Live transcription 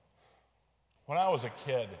When I was a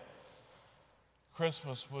kid,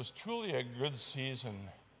 Christmas was truly a good season.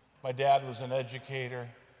 My dad was an educator,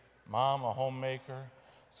 Mom a homemaker.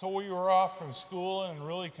 So we were off from school and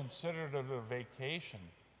really considered it a vacation.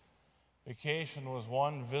 Vacation was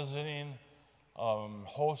one, visiting,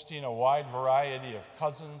 hosting a wide variety of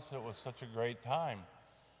cousins. It was such a great time.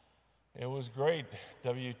 It was great.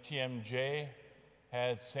 WTMJ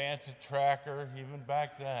had Santa Tracker even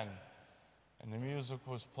back then. And the music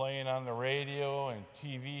was playing on the radio and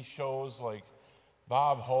TV shows like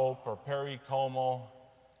Bob Hope or Perry Como.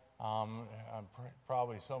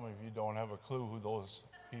 Probably some of you don't have a clue who those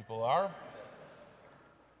people are.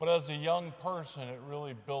 But as a young person, it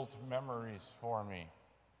really built memories for me.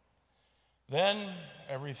 Then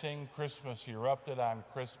everything Christmas erupted on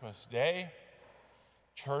Christmas Day.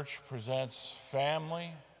 Church presents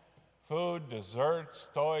family, food,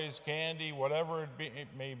 desserts, toys, candy, whatever it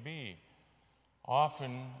may be.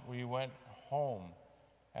 Often we went home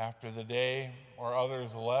after the day or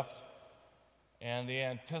others left, and the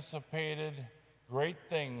anticipated great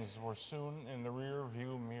things were soon in the rear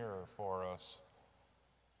view mirror for us.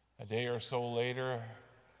 A day or so later,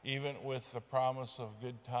 even with the promise of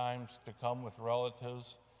good times to come with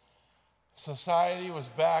relatives, society was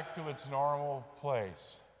back to its normal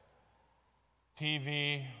place.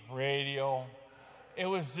 TV, radio, it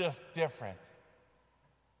was just different.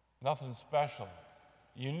 Nothing special.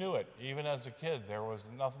 You knew it. Even as a kid, there was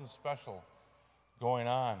nothing special going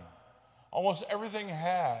on. Almost everything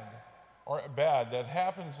bad that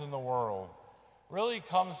happens in the world really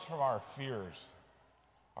comes from our fears.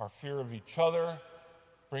 Our fear of each other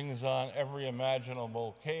brings on every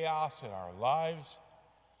imaginable chaos in our lives.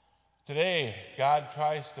 Today, God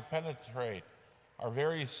tries to penetrate our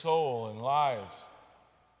very soul and lives,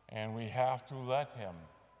 and we have to let him.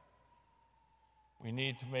 We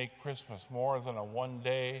need to make Christmas more than a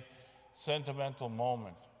one-day sentimental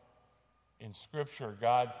moment. In Scripture,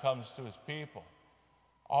 God comes to his people,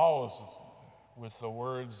 always with the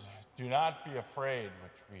words, "Do not be afraid,"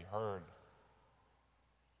 which we heard.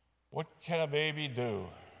 What can a baby do?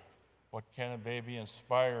 What can a baby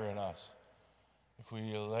inspire in us if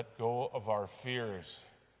we let go of our fears?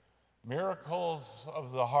 Miracles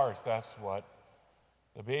of the heart, that's what.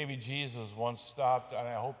 The baby Jesus once stopped, and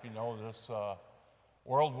I hope you know this,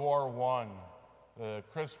 World War I, the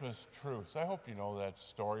Christmas truce. I hope you know that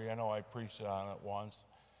story. I know I preached on it once.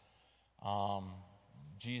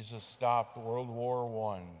 Jesus stopped World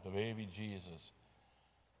War I, the baby Jesus.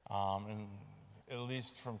 And at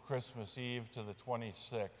least from Christmas Eve to the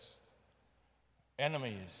 26th.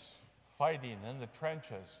 Enemies fighting in the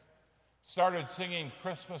trenches started singing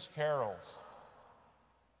Christmas carols.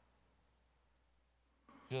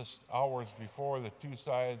 Just hours before, the two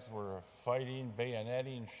sides were fighting,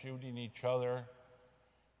 bayoneting, shooting each other.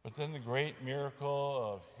 But then the great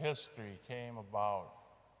miracle of history came about.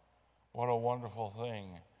 What a wonderful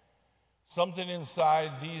thing. Something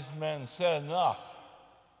inside these men said enough.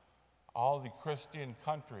 All the Christian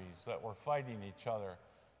countries that were fighting each other,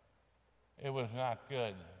 it was not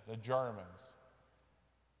good. The Germans,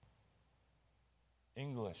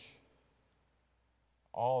 English,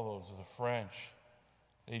 all those, the French.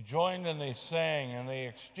 They joined and they sang and they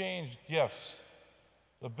exchanged gifts,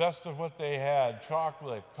 the best of what they had,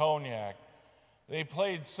 chocolate, cognac. They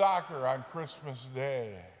played soccer on Christmas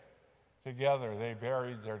Day. Together, they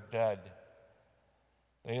buried their dead.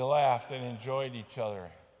 They laughed and enjoyed each other.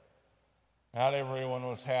 Not everyone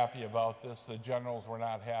was happy about this. The generals were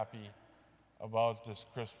not happy about this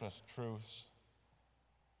Christmas truce.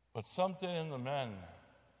 But something in the men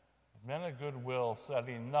of goodwill, said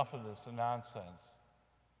enough of this nonsense.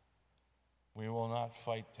 We will not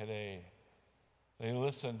fight today. They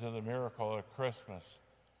listened to the miracle of Christmas,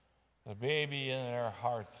 the baby in their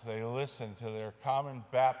hearts. They listened to their common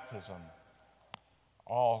baptism,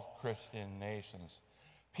 all Christian nations.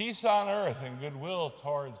 Peace on earth and goodwill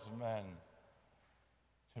towards men.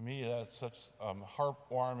 To me, that's such a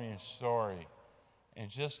heartwarming story, and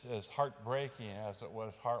just as heartbreaking as it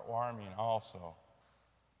was heartwarming also.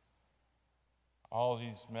 All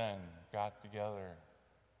these men got together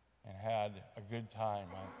and had a good time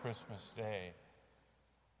on Christmas Day.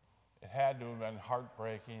 It had to have been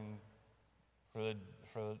heartbreaking for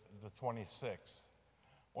the 26th,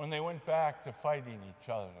 when they went back to fighting each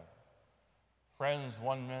other. Friends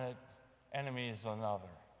one minute, enemies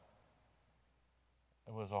another.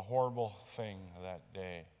 It was a horrible thing that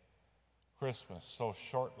day. Christmas, so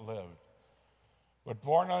short-lived. But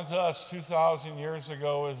born unto us 2,000 years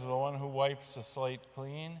ago is the one who wipes the slate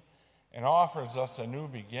clean and offers us a new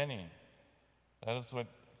beginning. That is what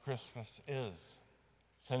Christmas is.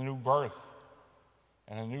 It's a new birth.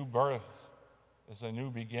 And a new birth is a new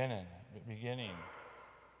beginning.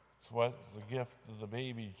 It's what the gift of the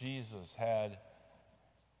baby Jesus had.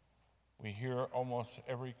 We hear almost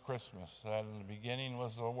every Christmas that in the beginning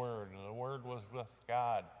was the Word, and the Word was with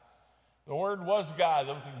God. The Word was God.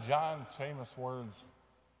 Those are John's famous words.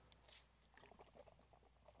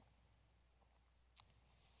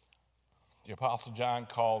 The Apostle John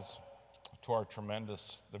calls to our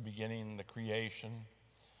tremendous, the beginning, the creation,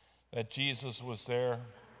 that Jesus was there.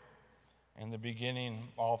 In the beginning,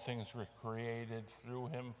 all things were created through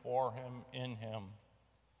him, for him, in him.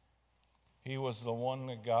 He was the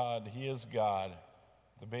one God. He is God,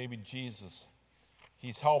 the baby Jesus.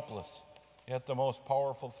 He's helpless, yet the most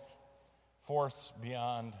powerful force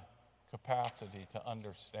beyond capacity to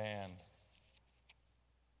understand.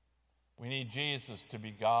 We need Jesus to be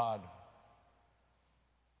God.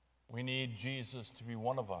 We need Jesus to be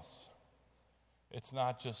one of us. It's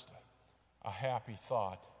not just a happy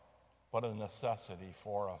thought, but a necessity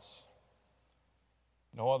for us.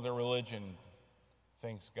 No other religion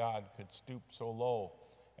thinks God could stoop so low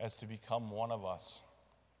as to become one of us.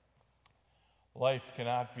 Life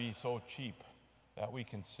cannot be so cheap that we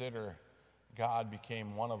consider God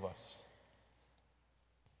became one of us.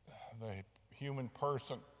 The human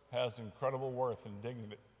person has incredible worth and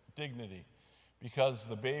dignity because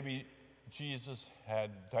the baby Jesus had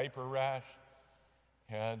diaper rash,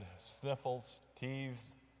 had sniffles, teethed,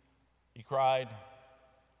 he cried.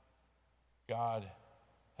 God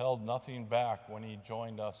held nothing back when he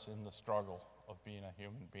joined us in the struggle of being a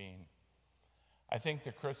human being. I think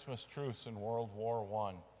the Christmas truce in World War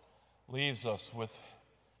I leaves us with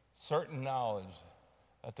certain knowledge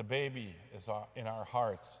that the baby is in our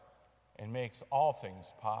hearts and makes all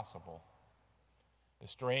things possible.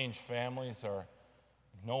 Estranged families are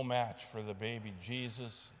no match for the baby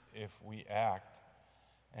Jesus if we act.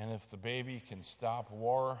 And if the baby can stop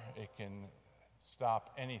war, it can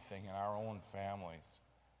stop anything in our own families.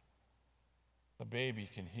 The baby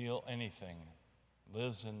can heal anything,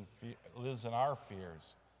 lives in our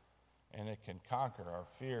fears, and it can conquer our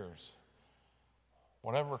fears.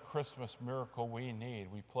 Whatever Christmas miracle we need,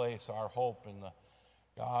 we place our hope in the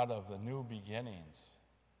God of the new beginnings.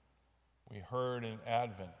 We heard in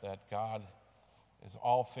Advent that God is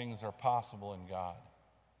all things are possible in God.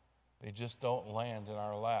 They just don't land in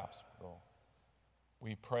our laps, though.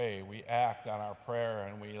 We pray, we act on our prayer,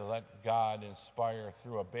 and we let God inspire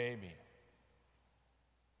through a baby.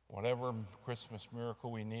 Whatever Christmas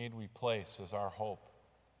miracle we need, we place as our hope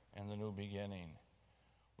in the new beginning.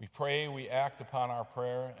 We pray, we act upon our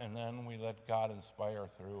prayer, and then we let God inspire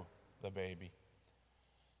through the baby.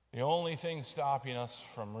 The only thing stopping us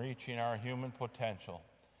from reaching our human potential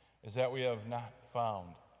is that we have not found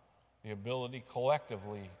the ability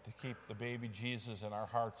collectively to keep the baby Jesus in our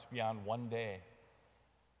hearts beyond one day.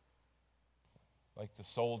 Like the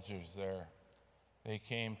soldiers there, they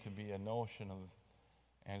came to be a notion of,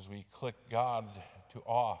 as we click God to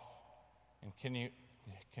off and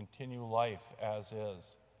continue life as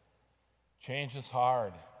is. Change is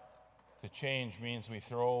hard. To change means we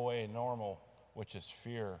throw away normal, which is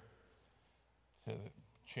fear. To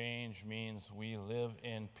change means we live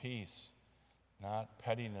in peace, not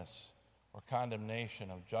pettiness or condemnation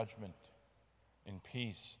of judgment. In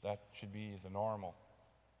peace, that should be the normal.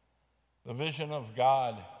 The vision of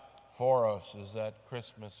God for us is that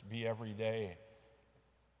Christmas be every day,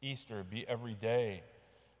 Easter be every day.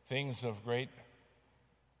 Things of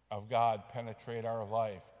God penetrate our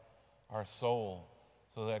life, our soul,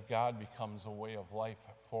 so that God becomes a way of life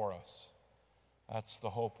for us. That's the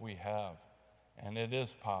hope we have, and it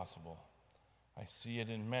is possible. I see it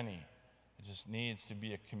in many. It just needs to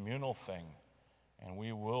be a communal thing, and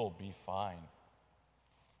we will be fine.